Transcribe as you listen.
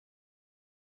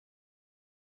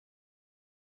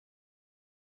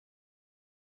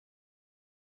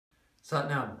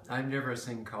Satnam, I'm Nivra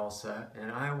Singh Khalsa,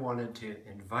 and I wanted to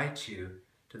invite you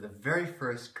to the very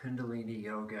first Kundalini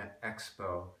Yoga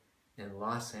Expo in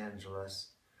Los Angeles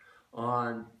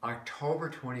on October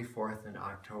 24th and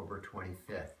October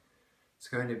 25th. It's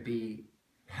going to be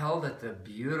held at the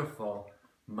beautiful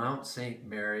Mount St.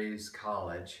 Mary's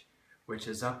College, which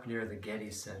is up near the Getty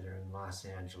Center in Los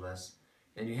Angeles.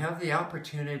 And you have the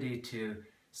opportunity to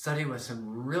study with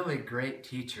some really great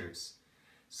teachers.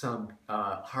 Some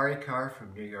Harikar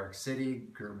from New York City,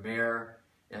 Gurmair,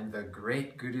 and the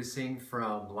great Guru Singh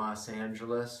from Los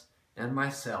Angeles, and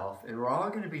myself. And we're all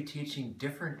going to be teaching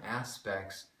different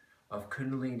aspects of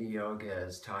Kundalini Yoga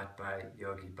as taught by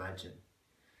Yogi Bhajan.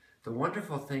 The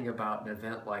wonderful thing about an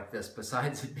event like this,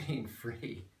 besides it being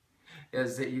free,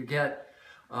 is that you get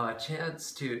a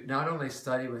chance to not only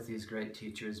study with these great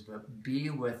teachers, but be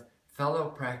with fellow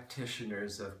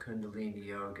practitioners of Kundalini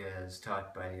Yoga as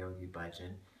taught by Yogi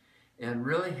Bhajan, and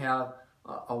really have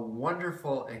a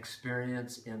wonderful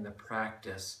experience in the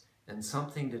practice and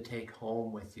something to take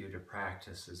home with you to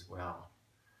practice as well.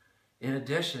 In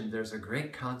addition, there's a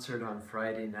great concert on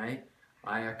Friday night,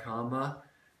 Ayakama.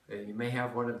 You may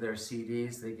have one of their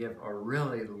CDs. They give a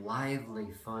really lively,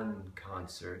 fun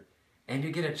concert. And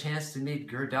you get a chance to meet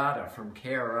Gurdata from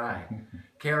KRI.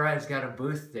 KRI's got a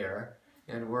booth there,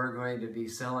 and we're going to be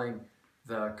selling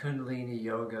the Kundalini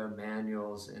Yoga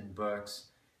manuals and books.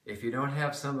 If you don't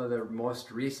have some of the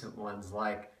most recent ones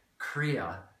like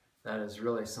Kriya, that is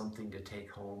really something to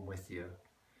take home with you.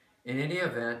 In any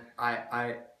event,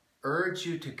 I urge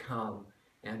you to come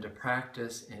and to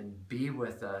practice and be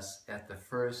with us at the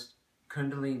first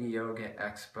Kundalini Yoga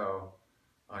Expo,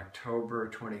 October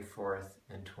 24th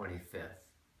and 25th.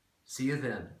 See you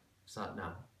then.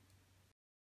 Satnam.